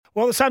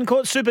Well, the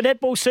Suncorp Super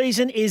Netball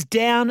season is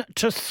down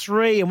to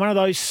 3, and one of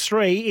those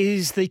 3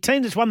 is the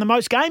team that's won the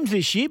most games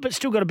this year but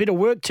still got a bit of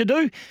work to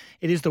do.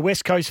 It is the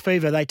West Coast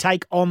Fever. They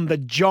take on the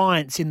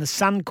Giants in the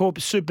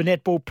Suncorp Super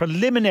Netball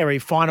preliminary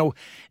final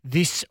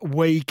this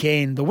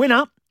weekend. The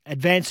winner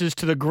advances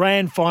to the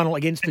grand final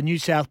against the New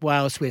South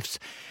Wales Swifts.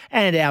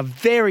 And our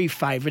very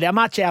favourite,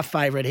 our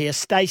favourite here,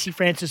 Stacey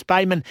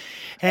Francis-Bayman,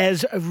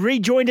 has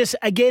rejoined us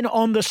again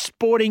on the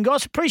Sporting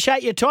Goss.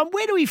 Appreciate your time.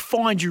 Where do we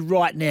find you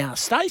right now,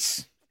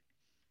 Stace?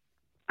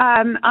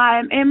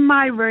 I'm in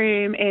my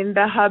room in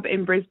the Hub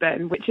in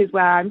Brisbane, which is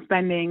where I'm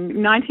spending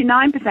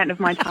 99% of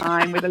my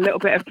time with a little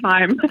bit of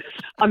time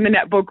on the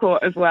netball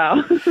court as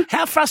well.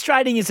 How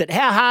frustrating is it?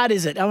 How hard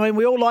is it? I mean,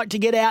 we all like to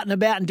get out and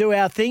about and do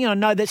our thing. I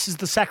know this is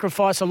the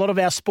sacrifice a lot of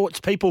our sports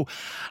people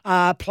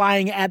are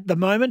playing at the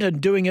moment and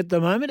doing at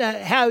the moment.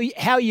 How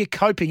are you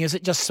coping? Is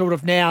it just sort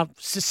of now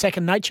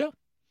second nature?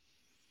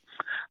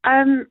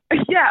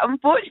 Yeah,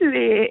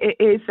 unfortunately it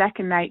is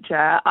second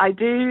nature. I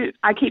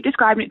keep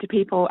describing it to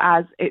people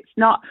as it's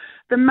not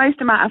the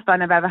most amount of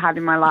fun I've ever had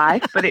in my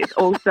life, but it's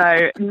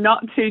also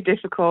not too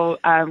difficult.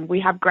 We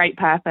have great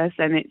purpose,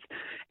 and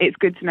it's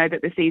good to know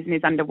that the season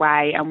is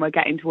underway and we're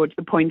getting towards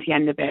the pointy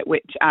end of it,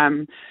 which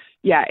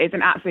is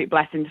an absolute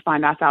blessing to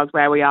find ourselves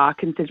where we are,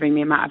 considering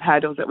the amount of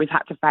hurdles that we've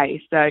had to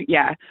face. So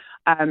yeah,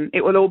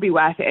 it will all be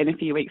worth it in a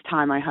few weeks'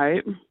 time, I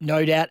hope.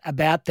 No doubt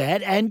about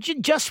that. And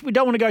just, we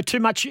don't want to go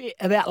too much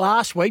about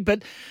last week,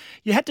 but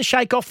you had to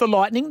shake off the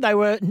Lightning. They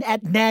were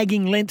at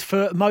nagging length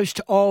for most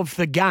of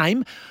the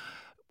game.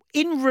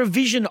 In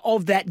revision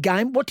of that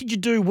game, what did you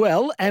do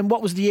well, and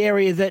what was the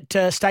area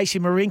that Stacey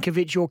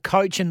Marinkovic, your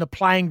coach, and the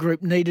playing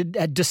group needed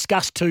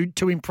discussed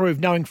to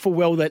improve, knowing full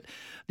well that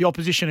the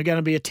opposition are going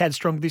to be a tad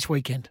strong this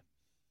weekend?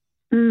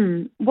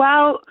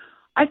 Well,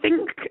 I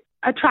think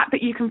a trap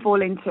that you can fall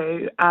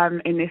into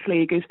in this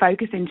league is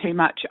focusing too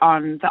much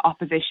on the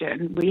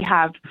opposition. We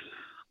have,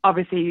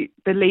 obviously,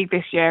 the league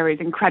this year is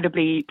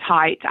incredibly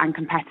tight and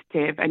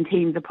competitive, and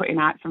teams are putting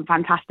out some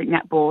fantastic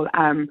netball,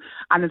 and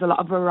there's a lot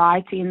of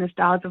variety in the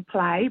styles of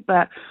play.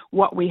 But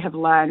what we have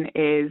learned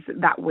is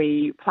that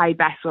we play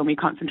best when we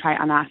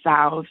concentrate on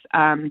ourselves,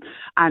 and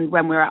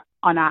when we're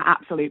on our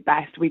absolute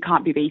best, we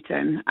can't be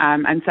beaten.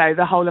 And so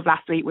the whole of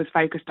last week was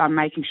focused on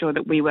making sure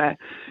that we were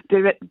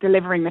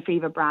delivering the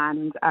Fever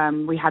brand.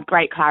 We had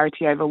great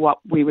clarity over what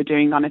we were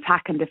doing on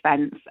attack and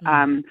defence.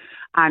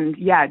 And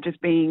yeah, just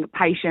being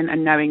patient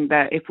and knowing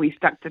that if we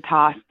stuck to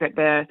task, that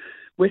the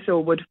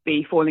whistle would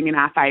be falling in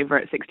our favour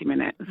at 60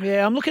 minutes.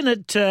 Yeah, I'm looking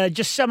at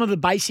just some of the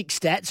basic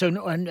stats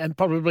and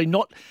probably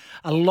not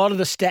a lot of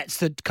the stats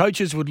that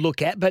coaches would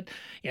look at, but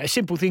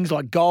simple things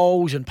like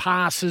goals and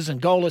passes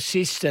and goal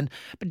assists.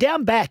 But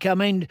down back, I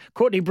mean,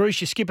 Courtney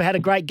Bruce, your skipper, had a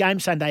great game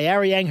Sunday.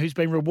 Ariang, who's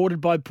been rewarded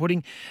by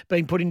being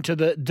put into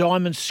the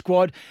Diamonds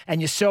squad,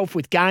 and yourself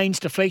with gains,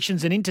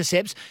 deflections and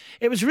intercepts.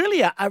 It was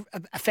really a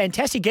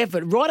fantastic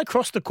effort right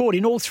across the court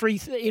in all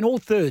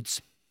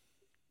thirds.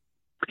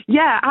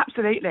 Yeah,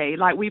 absolutely.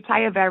 Like, we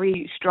play a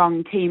very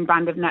strong team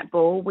brand of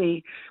netball.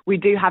 We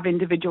do have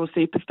individual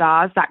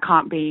superstars that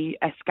can't be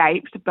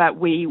escaped, but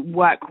we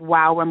work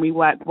well when we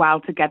work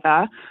well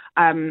together.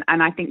 And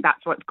I think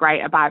that's what's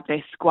great about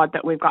this squad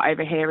that we've got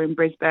over here in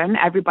Brisbane.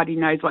 Everybody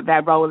knows what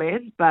their role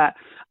is, but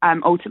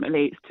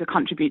ultimately it's to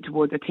contribute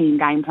towards a team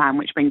game plan,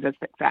 which brings us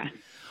success.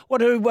 What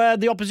do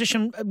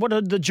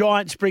the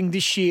Giants bring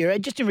this year,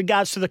 just in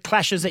regards to the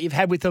clashes that you've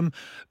had with them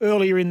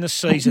earlier in the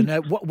season?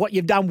 What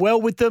you've done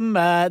well with them,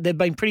 they've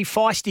been pretty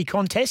feisty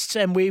contests,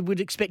 and we would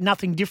expect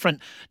nothing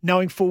different,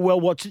 knowing full well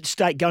what's at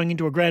stake going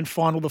into a grand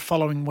final the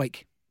following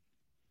week.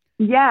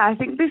 Yeah, I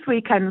think this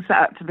weekend set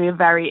up to be a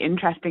very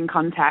interesting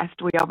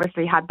contest. We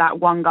obviously had that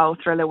 1-goal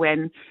thriller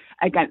win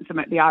against them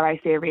at the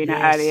RAC Arena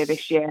earlier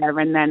this year,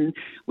 and then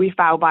we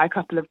fell by a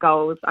couple of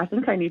goals, I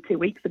think only 2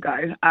 weeks ago.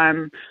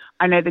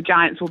 I know the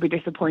Giants will be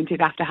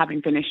disappointed after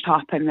having finished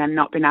top and then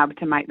not been able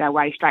to make their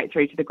way straight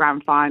through to the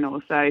grand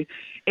final. So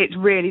it's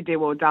really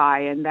do or die,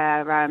 and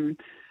they're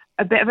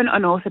a bit of an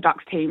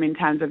unorthodox team in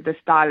terms of the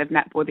style of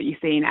netball that you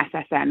see in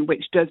SSN,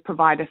 which does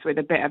provide us with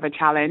a bit of a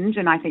challenge.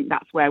 And I think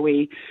that's where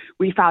we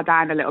fell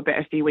down a little bit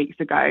a few weeks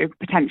ago,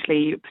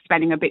 potentially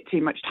spending a bit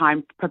too much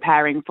time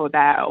preparing for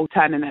their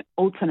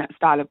alternate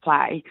style of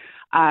play.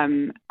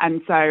 And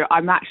so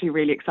I'm actually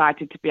really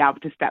excited to be able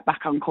to step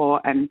back on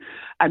court and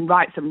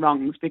right some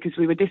wrongs, because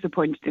we were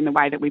disappointed in the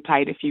way that we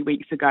played a few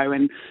weeks ago.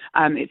 And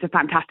it's a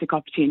fantastic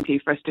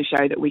opportunity for us to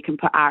show that we can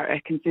put out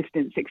a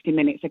consistent 60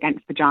 minutes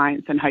against the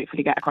Giants and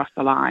hopefully get across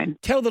the line.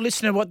 Tell the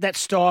listener what that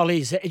style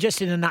is, just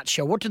in a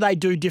nutshell. What do they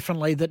do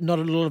differently that not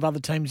a lot of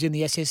other teams in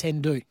the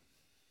SSN do?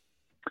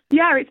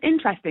 Yeah, it's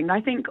interesting.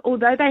 I think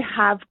although they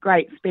have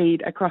great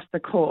speed across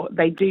the court,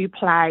 they do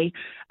play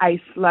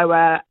a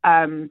slower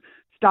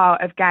style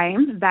of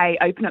game. They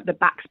open up the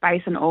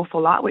backspace an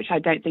awful lot, which I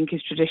don't think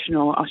is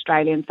traditional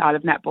Australian style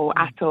of netball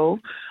at all.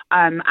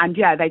 And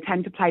yeah, they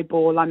tend to play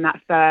ball on that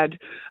third,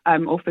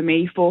 or for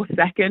me, fourth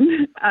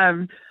second.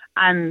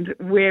 And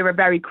we're a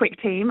very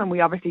quick team, and we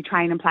obviously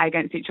train and play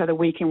against each other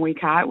week in,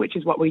 week out, which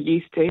is what we're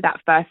used to, that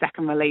first,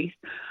 second release.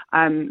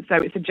 So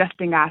it's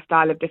adjusting our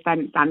style of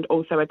defence and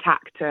also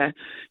attack to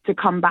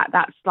combat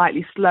that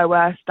slightly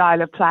slower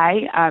style of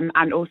play,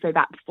 and also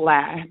that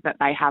flair that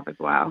they have as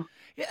well.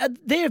 Yeah,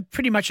 they're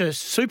pretty much a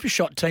super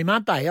shot team,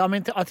 aren't they? I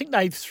mean, I think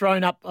they've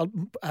thrown up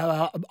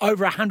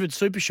over 100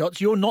 super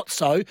shots. You're not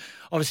so.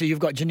 Obviously, you've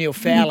got Janelle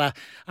Fowler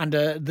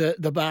under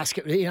the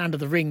basket, under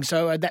the ring,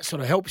 so that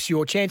sort of helps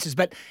your chances.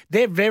 But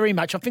they're very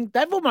much, I think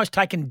they've almost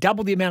taken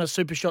double the amount of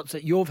super shots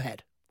that you've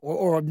had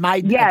or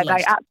made. Yeah, at least.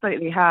 They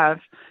absolutely have.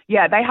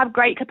 Yeah, they have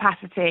great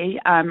capacity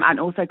and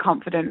also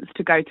confidence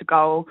to go to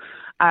goal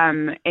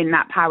in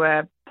that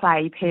power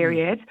play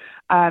period.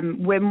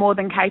 We're more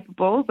than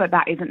capable, but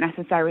that isn't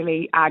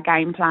necessarily our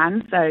game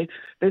plan. So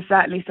there's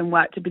certainly some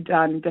work to be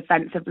done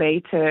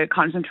defensively to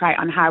concentrate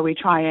on how we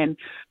try and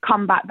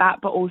combat that,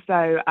 but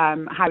also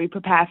how we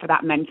prepare for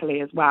that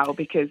mentally as well,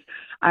 because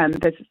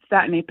there's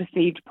certainly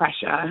perceived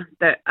pressure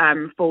that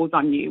falls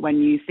on you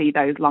when you see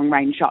those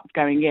long-range shots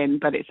going in,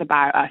 but it's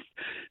about us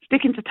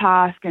sticking to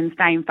task and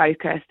staying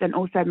focused and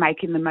also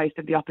making the most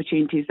of the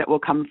opportunities that will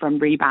come from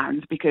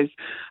rebounds, because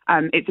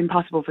it's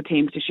impossible for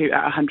teams to shoot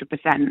at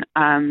 100%.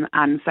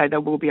 And so there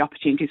will be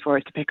opportunities for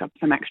us to pick up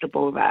some extra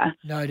ball there.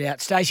 No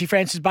doubt. Stacey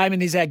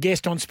Francis-Bayman is our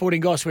guest on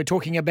Sporting Goss. We're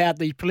talking about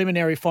the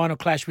preliminary final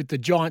clash with the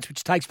Giants,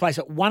 which takes place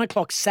at 1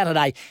 o'clock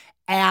Saturday,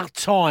 our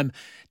time,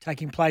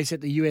 taking place at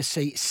the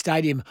USC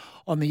Stadium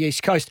on the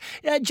East Coast.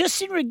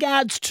 Just in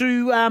regards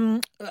to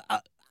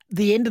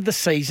the end of the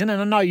season,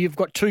 and I know you've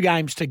got 2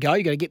 games to go.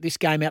 You've got to get this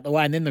game out the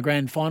way and then the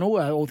grand final,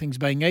 all things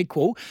being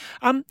equal.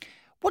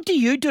 What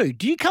do?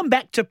 Do you come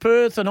back to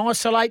Perth and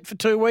isolate for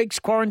 2 weeks,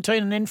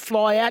 quarantine, and then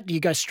fly out? Do you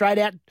go straight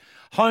out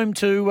home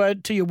to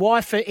your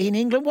wife in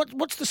England?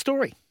 What's the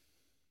story?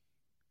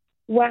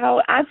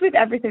 Well, as with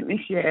everything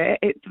this year,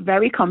 it's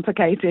very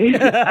complicated.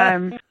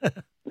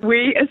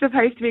 We are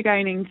supposed to be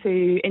going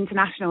into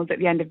internationals at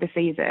the end of the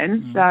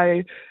season.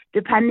 So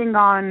depending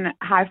on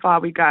how far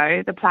we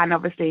go, plan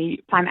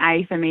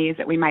A for me is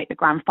that we make the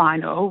grand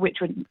final, which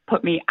would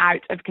put me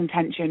out of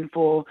contention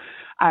for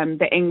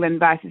the England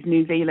versus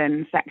New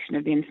Zealand section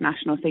of the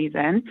international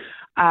season.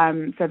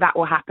 So that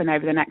will happen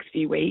over the next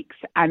few weeks.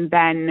 And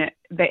then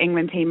the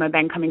England team are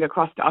then coming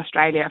across to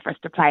Australia for us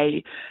to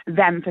play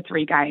them for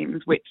 3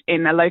 games, which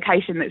in a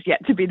location that's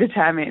yet to be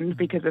determined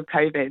because of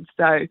COVID.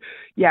 So,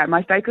 yeah,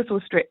 my focus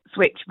will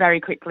switch very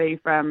quickly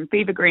from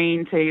Fever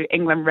Green to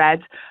England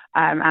Red,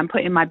 and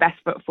putting my best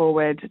foot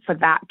forward for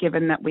that,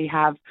 given that we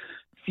have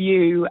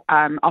few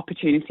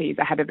opportunities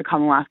ahead of the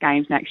Commonwealth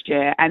Games next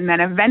year. And then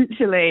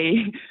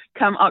eventually,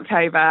 come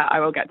October,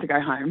 I will get to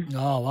go home.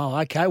 Oh, wow.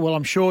 Okay. Well,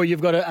 I'm sure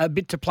you've got a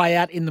bit to play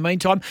out in the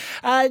meantime.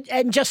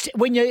 And just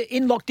when you're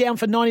in lockdown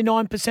for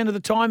 99% of the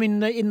time in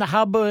the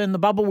hub or in the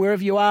bubble,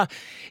 wherever you are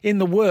in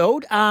the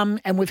world, and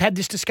we've had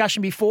this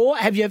discussion before,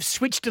 have you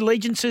switched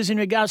allegiances in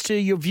regards to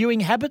your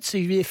viewing habits?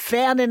 Have you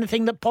found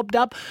anything that popped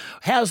up?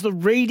 How's the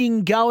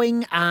reading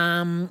going?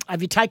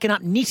 Have you taken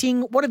up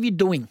knitting? What are you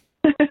doing?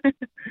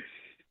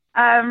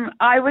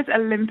 I was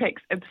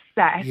Olympics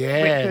obsessed,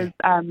 which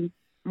was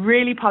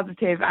really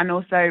positive and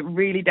also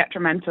really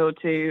detrimental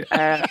to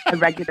a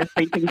regular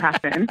sleeping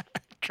pattern.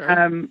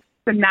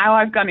 So now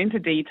I've gone into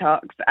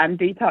detox, and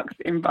detox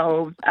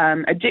involves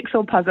a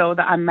jigsaw puzzle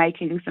that I'm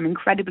making some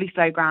incredibly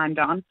slow grind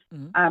on,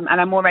 and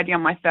I'm already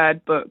on my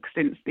 3rd book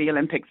since the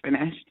Olympics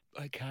finished.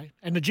 Okay.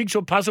 And the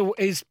jigsaw puzzle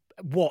is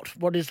what?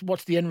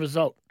 What's the end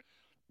result?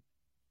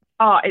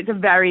 Oh, it's a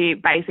very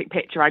basic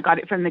picture. I got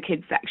it from the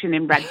kids section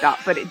in Red Dot,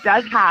 but it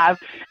does have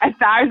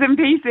 1,000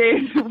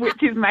 pieces,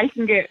 which is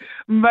making it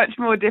much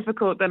more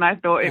difficult than I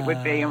thought it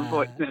would be,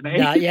 unfortunately.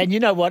 No, yeah, and you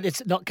know what?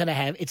 It's not going to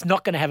have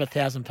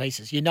 1,000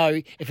 pieces. You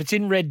know, if it's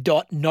in Red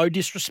Dot, no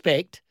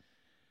disrespect,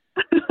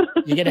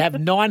 you're going to have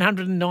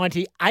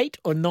 998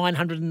 or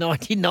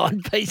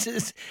 999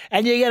 pieces,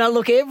 and you're going to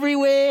look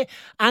everywhere,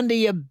 under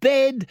your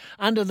bed,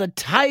 under the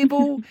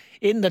table,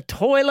 in the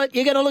toilet.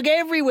 You're going to look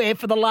everywhere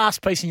for the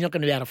last piece, and you're not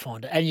going to be able to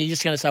find it. And you're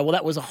just going to say, well,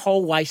 that was a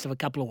whole waste of a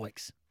couple of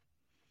weeks.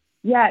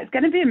 Yeah, it's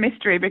going to be a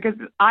mystery because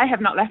I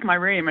have not left my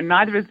room and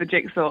neither has the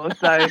jigsaw.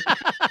 So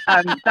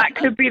that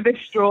could be the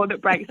straw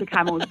that breaks the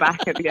camel's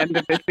back at the end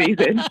of this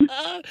season.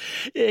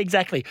 Yeah,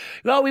 exactly.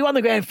 Well, we won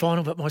the grand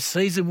final, but my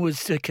season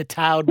was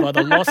curtailed by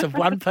the loss of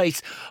one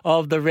piece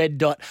of the Red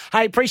Dot.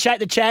 Hey, appreciate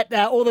the chat.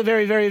 All the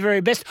very, very,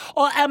 very best.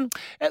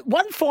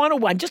 One final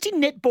one, just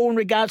in netball in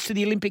regards to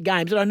the Olympic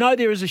Games. And I know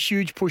there is a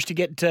huge push to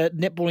get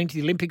netball into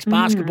the Olympics.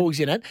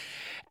 Basketball's in it.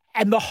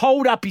 And the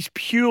hold-up is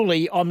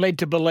purely, I'm led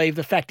to believe,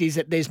 the fact is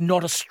that there's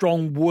not a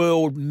strong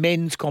world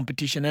men's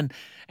competition. And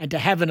to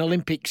have an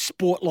Olympic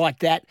sport like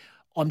that,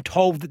 I'm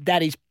told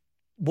that is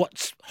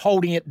what's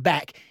holding it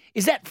back.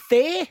 Is that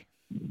fair?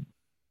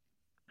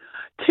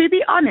 To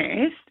be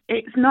honest,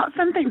 it's not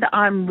something that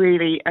I'm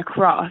really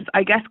across.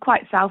 I guess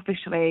quite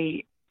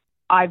selfishly,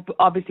 I've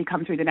obviously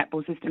come through the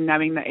netball system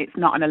knowing that it's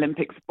not an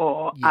Olympic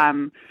sport. Yeah.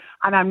 And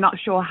I'm not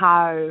sure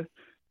how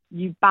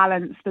you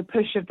balance the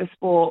push of the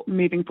sport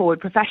moving forward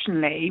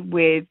professionally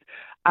with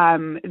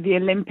the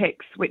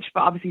Olympics, which for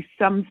obviously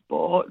some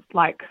sports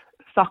like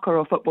soccer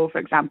or football, for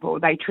example,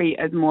 they treat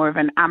as more of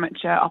an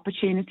amateur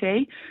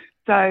opportunity.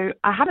 So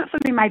I hadn't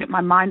fully made up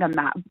my mind on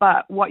that,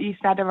 but what you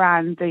said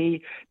around the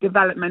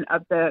development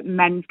of the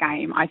men's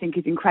game, I think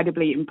is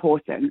incredibly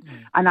important.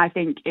 And I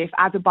think if,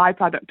 as a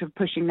byproduct of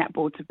pushing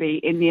netball to be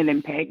in the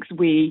Olympics,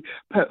 we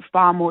put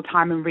far more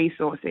time and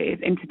resources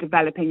into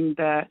developing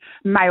the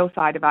male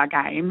side of our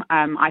game,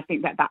 I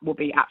think that will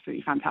be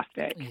absolutely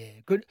fantastic. Yeah,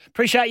 good.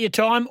 Appreciate your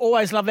time.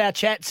 Always love our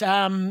chats.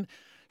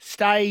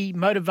 Stay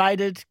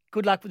motivated.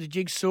 Good luck with the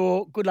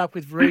jigsaw. Good luck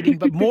with reading.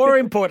 But more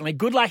importantly,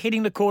 good luck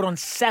hitting the court on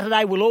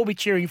Saturday. We'll all be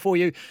cheering for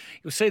you.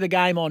 You'll see the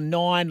game on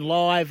 9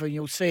 live, and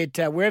you'll see it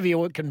wherever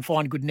you can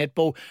find good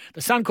netball.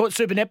 The Suncourt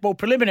Super Netball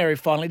preliminary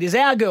final. It is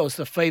our girls,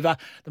 the Fever,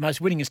 the most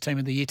winningest team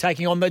of the year,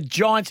 taking on the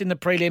Giants in the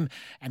prelim,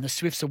 and the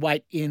Swifts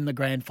await in the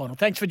grand final.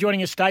 Thanks for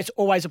joining us, Stace.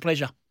 Always a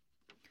pleasure.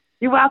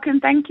 You're welcome.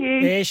 Thank you.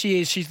 There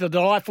she is. She's the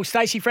delightful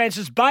Stacey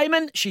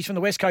Francis-Bayman. She's from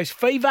the West Coast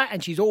Fever,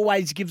 and she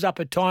always gives up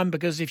her time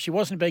because if she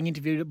wasn't being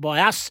interviewed by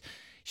us,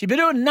 she'd be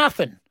doing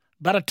nothing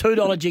but a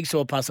 $2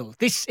 jigsaw puzzle.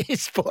 This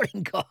is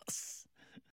Sporting Goss.